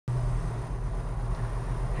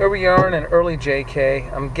Here we are in an early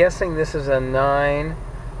JK. I'm guessing this is a 9.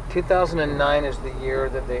 2009 is the year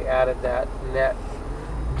that they added that net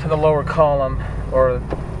to the lower column or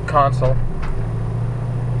console.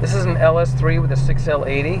 This is an LS3 with a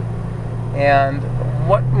 6L80, and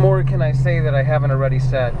what more can I say that I haven't already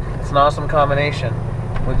said? It's an awesome combination.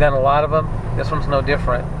 We've done a lot of them. This one's no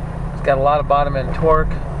different. It's got a lot of bottom end torque.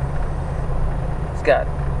 It's got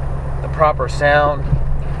the proper sound,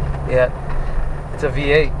 yet it's a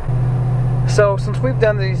V8. So since we've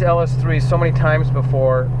done these LS3s so many times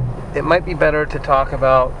before, it might be better to talk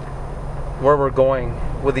about where we're going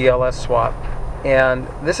with the LS swap. And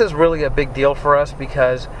this is really a big deal for us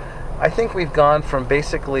because I think we've gone from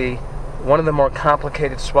basically one of the more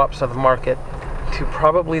complicated swaps of the market to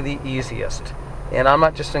probably the easiest. And I'm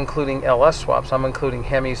not just including LS swaps, I'm including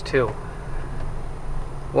Hemis too.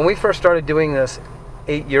 When we first started doing this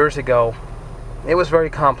 8 years ago, it was very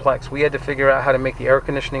complex. We had to figure out how to make the air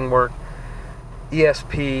conditioning work,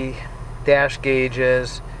 ESP, dash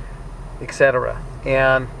gauges, etc.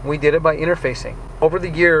 And we did it by interfacing. Over the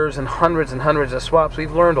years and hundreds of swaps,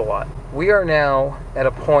 we've learned a lot. We are now at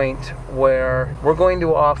a point where we're going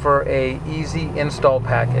to offer a easy install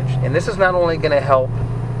package. And this is not only going to help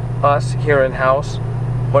us here in-house,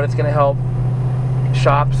 but it's going to help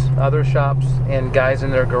shops, other shops, and guys in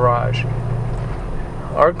their garage.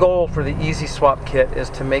 Our goal for the Easy Swap Kit is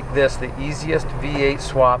to make this the easiest V8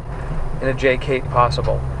 swap in a JK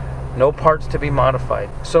possible. No parts to be modified.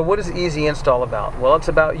 So what is Easy Install about? Well, it's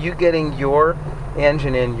about you getting your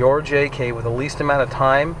engine in your JK with the least amount of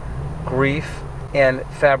time, grief, and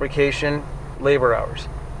fabrication labor hours.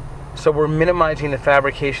 So we're minimizing the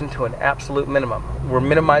fabrication to an absolute minimum. We're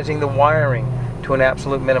minimizing the wiring to an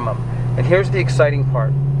absolute minimum. And here's the exciting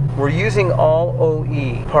part. We're using all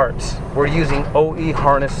OE parts. We're using OE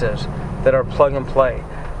harnesses that are plug and play,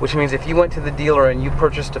 which means if you went to the dealer and you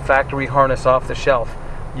purchased a factory harness off the shelf,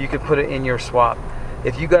 you could put it in your swap.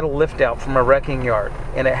 If you got a lift out from a wrecking yard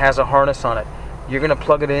and it has a harness on it, you're going to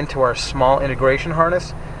plug it into our small integration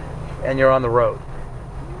harness and you're on the road.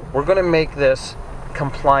 We're going to make this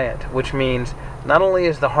compliant, which means not only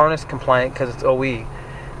is the harness compliant because it's OE,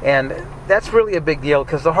 and that's really a big deal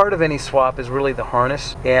because the heart of any swap is really the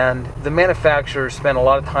harness, and the manufacturers spend a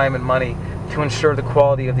lot of time and money to ensure the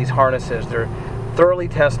quality of these harnesses. They're thoroughly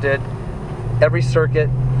tested. Every circuit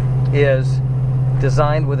is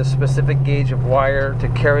designed with a specific gauge of wire to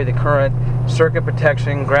carry the current, circuit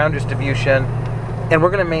protection, ground distribution, and we're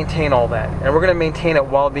going to maintain all that. And we're going to maintain it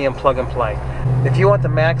while being plug and play. If you want the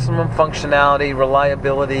maximum functionality,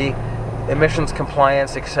 reliability, emissions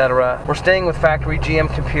compliance, etc., we're staying with factory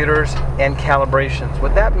GM computers and calibrations.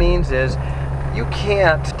 What that means is you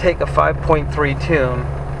can't take a 5.3 tune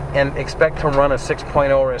and expect to run a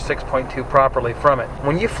 6.0 or a 6.2 properly from it.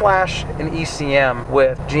 When you flash an ECM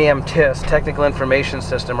with GM TIS, Technical Information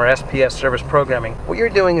System, or SPS, Service Programming, what you're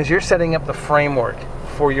doing is you're setting up the framework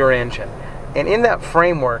for your engine. And in that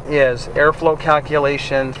framework is airflow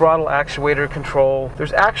calculation, throttle actuator control.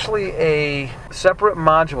 There's actually a separate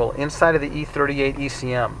module inside of the E38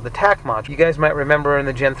 ECM, the TAC module. You guys might remember in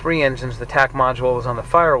the Gen 3 engines, the TAC module was on the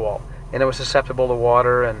firewall, and it was susceptible to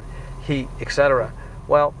water and heat, etc.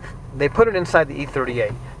 Well, they put it inside the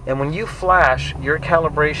E38, and when you flash your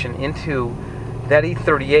calibration into that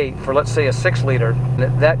E38 for, let's say, a 6-liter,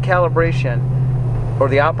 that calibration or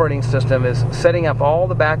the operating system is setting up all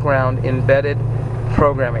the background embedded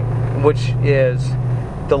programming, which is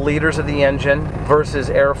the liters of the engine versus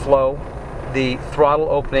airflow, the throttle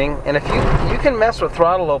opening. And if you can mess with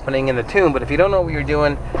throttle opening in the tune, but if you don't know what you're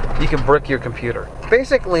doing, you can brick your computer.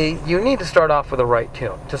 Basically, you need to start off with the right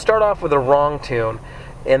tune. To start off with a wrong tune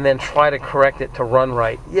and then try to correct it to run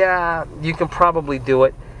right, yeah, you can probably do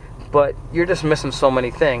it, but you're just missing so many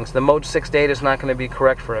things. The Mode 6 data is not going to be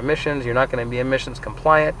correct for emissions. You're not going to be emissions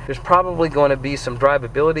compliant. There's probably going to be some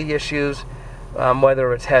drivability issues,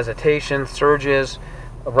 whether it's hesitation, surges,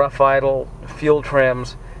 rough idle, fuel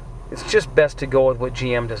trims. It's just best to go with what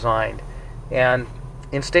GM designed. And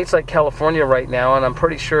in states like California right now, and I'm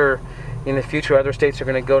pretty sure in the future other states are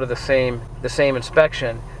going to go to the same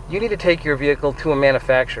inspection, you need to take your vehicle to a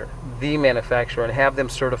manufacturer, the manufacturer, and have them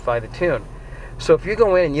certify the tune. So if you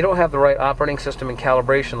go in and you don't have the right operating system and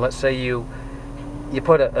calibration, let's say you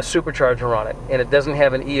put a supercharger on it and it doesn't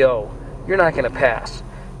have an EO, you're not going to pass.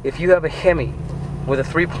 If you have a Hemi with a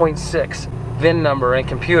 3.6 VIN number and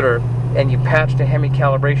computer and you patched a Hemi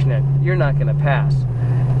calibration in, you're not going to pass.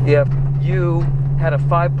 If you had a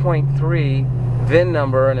 5.3 VIN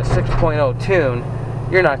number and a 6.0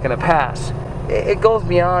 tune, you're not going to pass. It goes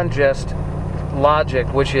beyond just logic,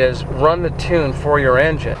 which is run the tune for your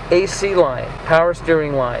engine. AC line, power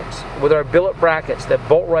steering lines, with our billet brackets that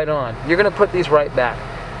bolt right on, you're going to put these right back.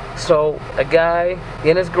 So a guy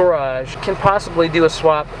in his garage can possibly do a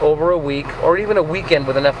swap over a week or even a weekend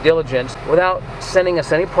with enough diligence without sending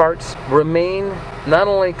us any parts, remain not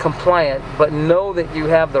only compliant, but know that you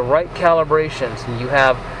have the right calibrations and you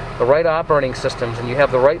have the right operating systems and you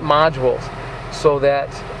have the right modules so that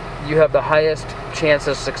you have the highest chance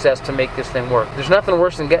of success to make this thing work. There's nothing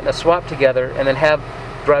worse than getting a swap together and then have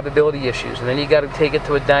drivability issues, and then you got to take it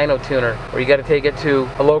to a dyno tuner or you got to take it to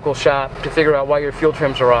a local shop to figure out why your fuel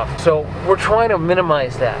trims are off. So we're trying to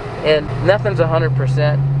minimize that, and nothing's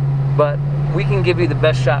 100%, but we can give you the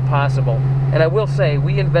best shot possible. And I will say,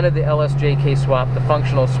 we invented the LSJK swap, the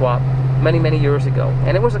functional swap, many years ago,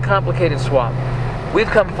 and it was a complicated swap. We've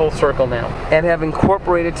come full circle now and have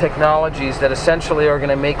incorporated technologies that essentially are going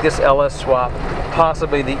to make this LS swap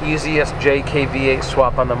possibly the easiest JK V8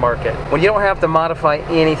 swap on the market. When you don't have to modify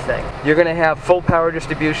anything, you're going to have full power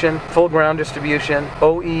distribution, full ground distribution,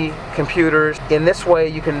 OE computers. In this way,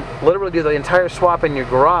 you can literally do the entire swap in your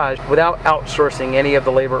garage without outsourcing any of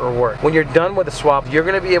the labor or work. When you're done with the swap, you're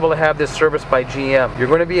going to be able to have this serviced by GM. You're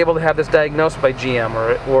going to be able to have this diagnosed by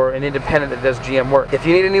GM or an independent that does GM work. If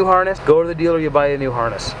you need a new harness, go to the dealer, you buy a new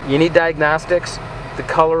harness. You need diagnostics, the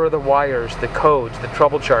color of the wires, the codes, the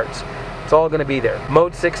trouble charts. It's all going to be there.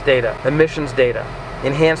 Mode 6 data, emissions data,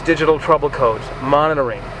 enhanced digital trouble codes,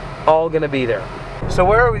 monitoring, all going to be there. So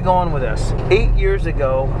where are we going with this? 8 years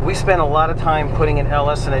ago, we spent a lot of time putting an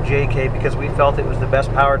LS and a JK because we felt it was the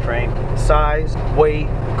best powertrain. Size, weight,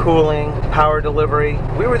 cooling, power delivery.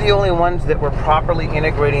 We were the only ones that were properly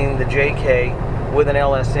integrating the JK with an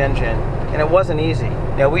LS engine, and it wasn't easy.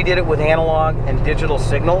 Now, we did it with analog and digital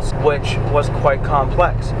signals, which was quite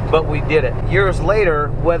complex, but we did it. Years later,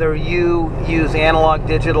 whether you use analog,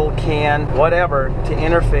 digital, CAN, whatever, to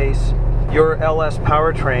interface your LS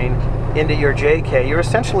powertrain into your JK, you're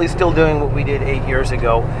essentially still doing what we did 8 years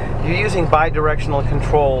ago. You're using bidirectional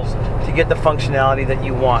controls to get the functionality that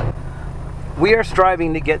you want. We are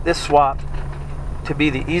striving to get this swap to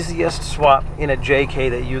be the easiest swap in a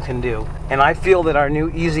JK that you can do. And I feel that our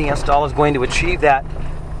new Easy Install is going to achieve that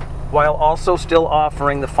while also still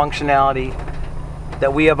offering the functionality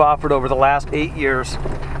that we have offered over the last 8 years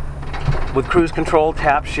with cruise control,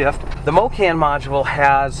 tap shift. The Mocan module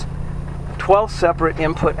has 12 separate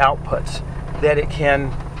input outputs that it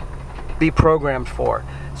can be programmed for.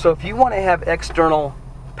 So if you want to have external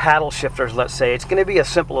paddle shifters, let's say, it's going to be as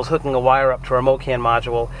simple as hooking a wire up to our Mocan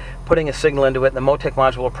module, putting a signal into it, and the Motec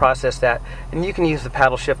module will process that, and you can use the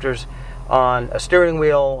paddle shifters on a steering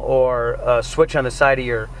wheel or a switch on the side of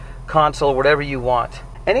your console, whatever you want.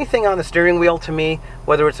 Anything on the steering wheel, to me,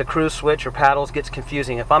 whether it's a cruise switch or paddles, gets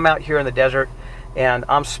confusing. If I'm out here in the desert and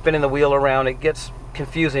I'm spinning the wheel around, it gets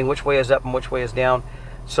confusing which way is up and which way is down.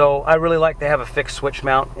 So I really like to have a fixed switch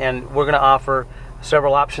mount, and we're going to offer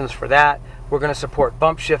several options for that. We're going to support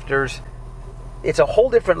bump shifters. It's a whole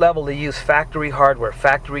different level to use factory hardware,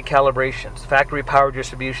 factory calibrations, factory power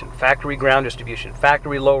distribution, factory ground distribution,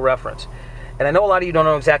 factory low reference. And I know a lot of you don't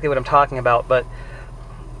know exactly what I'm talking about, but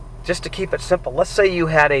just to keep it simple, let's say you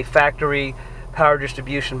had a factory power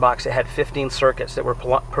distribution box that had 15 circuits that were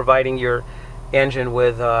providing your engine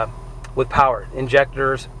with power,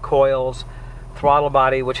 injectors, coils, throttle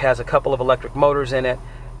body, which has a couple of electric motors in it.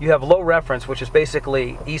 You have low reference, which is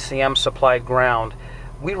basically ECM supplied ground.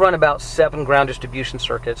 We run about 7 ground distribution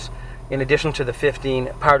circuits in addition to the 15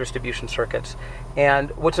 power distribution circuits. And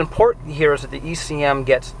what's important here is that the ECM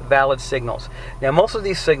gets valid signals. Now, most of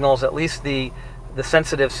these signals, at least the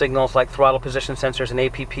sensitive signals like throttle position sensors and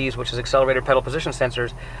APPs, which is accelerator pedal position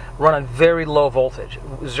sensors, run on very low voltage,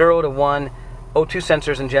 0 to 1. O2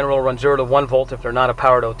 sensors in general run 0 to 1 volt if they're not a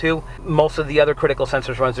powered O2. Most of the other critical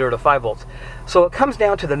sensors run 0 to 5 volts. So it comes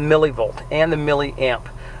down to the millivolt and the milliamp.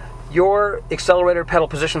 Your accelerator pedal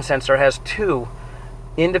position sensor has 2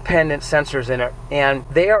 independent sensors in it, and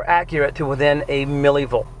they are accurate to within a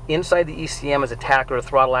millivolt. Inside the ECM is a TAC, or a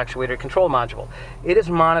throttle actuator control module. It is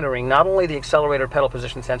monitoring not only the accelerator pedal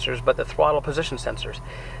position sensors, but the throttle position sensors.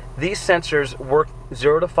 These sensors work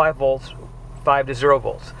 0 to 5 volts, 5 to 0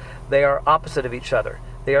 volts. They are opposite of each other.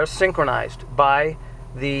 They are synchronized by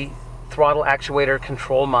the throttle actuator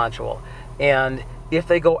control module. And if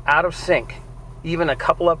they go out of sync, even a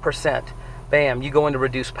couple of percent, bam, you go into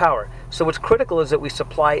reduced power. So what's critical is that we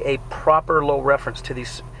supply a proper low reference to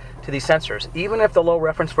these sensors. Even if the low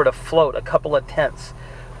reference were to float a couple of tenths,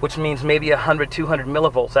 which means maybe 100, 200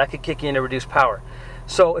 millivolts, that could kick you into reduced power.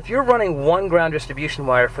 So if you're running 1 ground distribution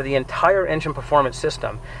wire for the entire engine performance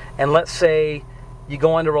system, and let's say you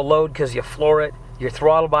go under a load because you floor it, your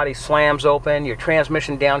throttle body slams open, your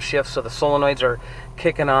transmission downshifts so the solenoids are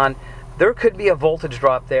kicking on. There could be a voltage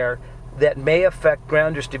drop there that may affect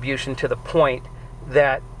ground distribution to the point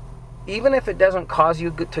that even if it doesn't cause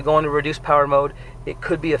you to go into reduced power mode, it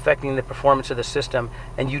could be affecting the performance of the system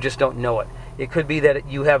and you just don't know it. It could be that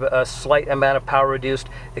you have a slight amount of power reduced.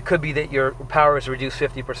 It could be that your power is reduced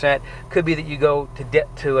 50%. It could be that you go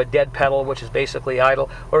to a dead pedal, which is basically idle,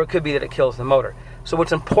 or it could be that it kills the motor. So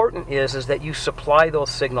what's important is that you supply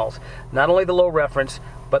those signals, not only the low reference,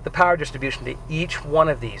 but the power distribution to each one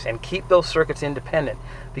of these, and keep those circuits independent.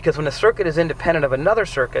 Because when a circuit is independent of another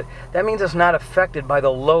circuit, that means it's not affected by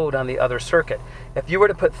the load on the other circuit. If you were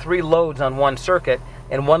to put 3 loads on one circuit,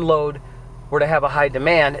 and one load were to have a high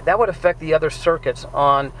demand, that would affect the other circuits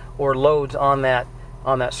on, or loads on that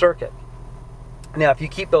circuit. Now, if you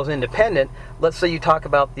keep those independent, let's say you talk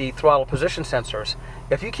about the throttle position sensors.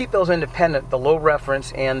 If you keep those independent, the low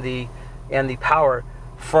reference and the power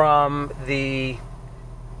from the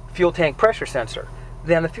fuel tank pressure sensor,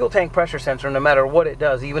 then the fuel tank pressure sensor, no matter what it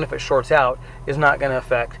does, even if it shorts out, is not going to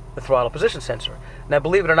affect the throttle position sensor. Now,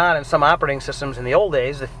 believe it or not, in some operating systems in the old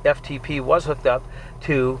days, the FTP was hooked up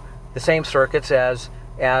to the same circuits as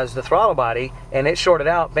the throttle body, and it shorted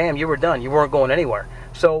out, bam, you were done. You weren't going anywhere.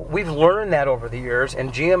 So we've learned that over the years,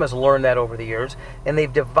 and GM has learned that over the years, and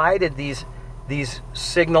they've divided these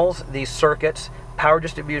signals, these circuits, power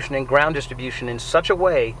distribution and ground distribution in such a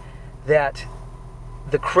way that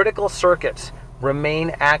the critical circuits remain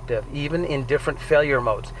active even in different failure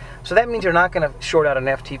modes. So that means you're not going to short out an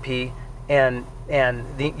FTP and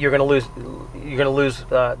you're going to lose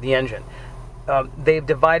the engine. They've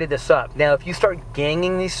divided this up. Now, if you start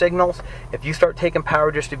ganging these signals, if you start taking power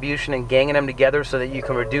distribution and ganging them together so that you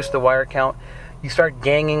can reduce the wire count, you start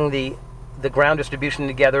ganging the ground distribution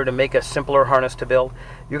together to make a simpler harness to build,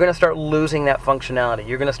 you're going to start losing that functionality.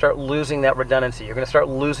 You're going to start losing that redundancy. You're going to start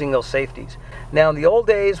losing those safeties. Now, in the old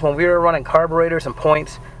days when we were running carburetors and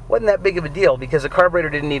points, wasn't that big of a deal because the carburetor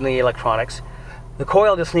didn't need any electronics. The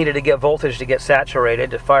coil just needed to get voltage to get saturated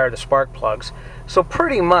to fire the spark plugs. So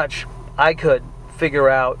pretty much I could figure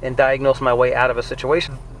out and diagnose my way out of a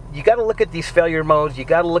situation. You got to look at these failure modes, you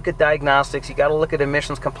got to look at diagnostics, you got to look at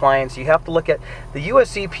emissions compliance, you have to look at the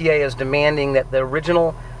US EPA is demanding that the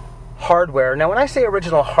original hardware. Now when I say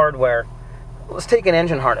original hardware, let's take an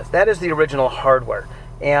engine harness. That is the original hardware.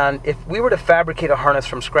 And if we were to fabricate a harness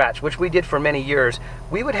from scratch, which we did for many years,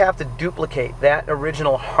 we would have to duplicate that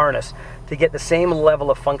original harness to get the same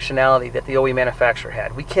level of functionality that the OE manufacturer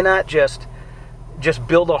had. We cannot just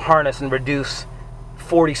build a harness and reduce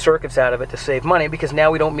 40 circuits out of it to save money, because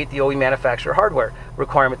now we don't meet the OE manufacturer hardware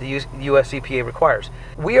requirement the US EPA requires.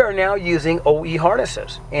 We are now using OE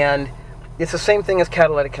harnesses, and it's the same thing as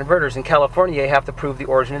catalytic converters. In California, you have to prove the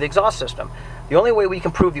origin of the exhaust system. The only way we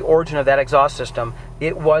can prove the origin of that exhaust system,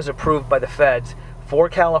 it was approved by the feds for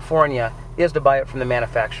California, is to buy it from the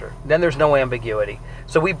manufacturer. Then there's no ambiguity.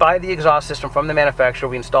 So we buy the exhaust system from the manufacturer,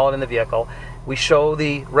 we install it in the vehicle, we show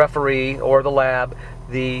the referee or the lab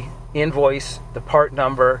the invoice, the part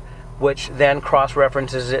number, which then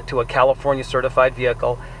cross-references it to a California certified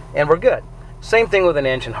vehicle, and we're good. Same thing with an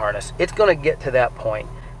engine harness. It's going to get to that point.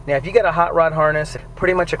 Now, if you get a hot rod harness,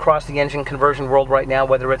 pretty much across the engine conversion world right now,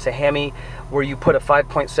 whether it's a Hemi where you put a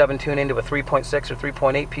 5.7 tune into a 3.6 or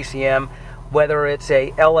 3.8 PCM, whether it's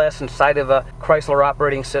a LS inside of a Chrysler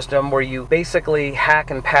operating system where you basically hack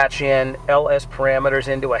and patch in LS parameters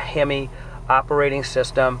into a Hemi operating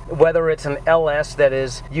system, whether it's an LS that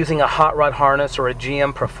is using a hot rod harness or a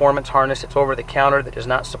GM performance harness, it's over the counter that does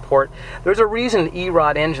not support. There's a reason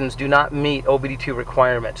E-Rod engines do not meet OBD2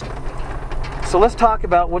 requirements. So let's talk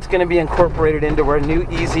about what's going to be incorporated into our new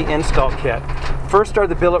easy install kit. First are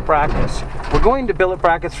the billet brackets. We're going to billet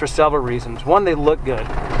brackets for several reasons. One, they look good.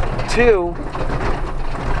 Two,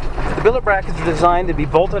 the billet brackets are designed to be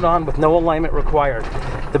bolted on with no alignment required.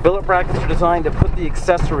 The billet brackets are designed to put the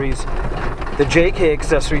accessories, the JK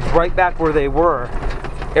accessories, right back where they were.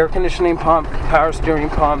 Air conditioning pump, power steering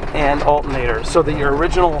pump, and alternator, so that your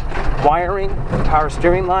original wiring, power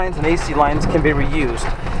steering lines, and AC lines can be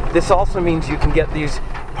reused. This also means you can get these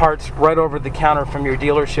parts right over the counter from your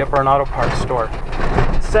dealership or an auto parts store.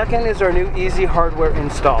 Second is our new easy hardware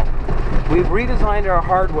install. We've redesigned our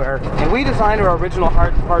hardware, and we designed our original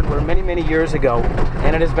hardware many years ago,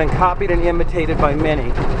 and it has been copied and imitated by many.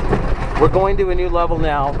 We're going to a new level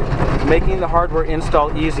now, making the hardware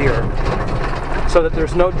install easier, so that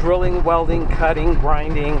there's no drilling, welding, cutting,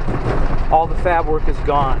 grinding. All the fab work is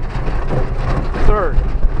gone. Third,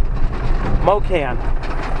 MoCan.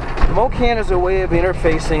 MoCan is a way of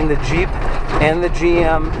interfacing the Jeep and the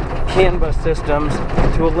GM CAN bus systems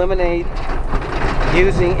to eliminate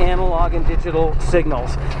using analog and digital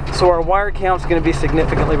signals. So our wire count is going to be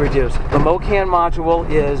significantly reduced. The MOCAN module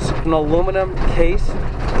is an aluminum case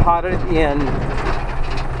potted in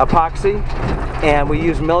epoxy, and we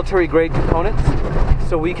use military grade components.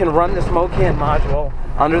 So we can run this MOCAN module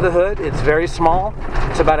under the hood. It's very small.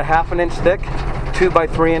 It's about a ½ inch thick, 2 by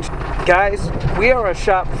 3 inch. Guys, we are a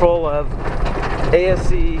shop full of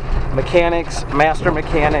ASE mechanics, master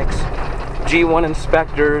mechanics, G1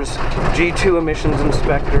 inspectors, G2 emissions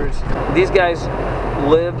inspectors. These guys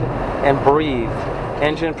live and breathe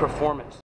engine performance.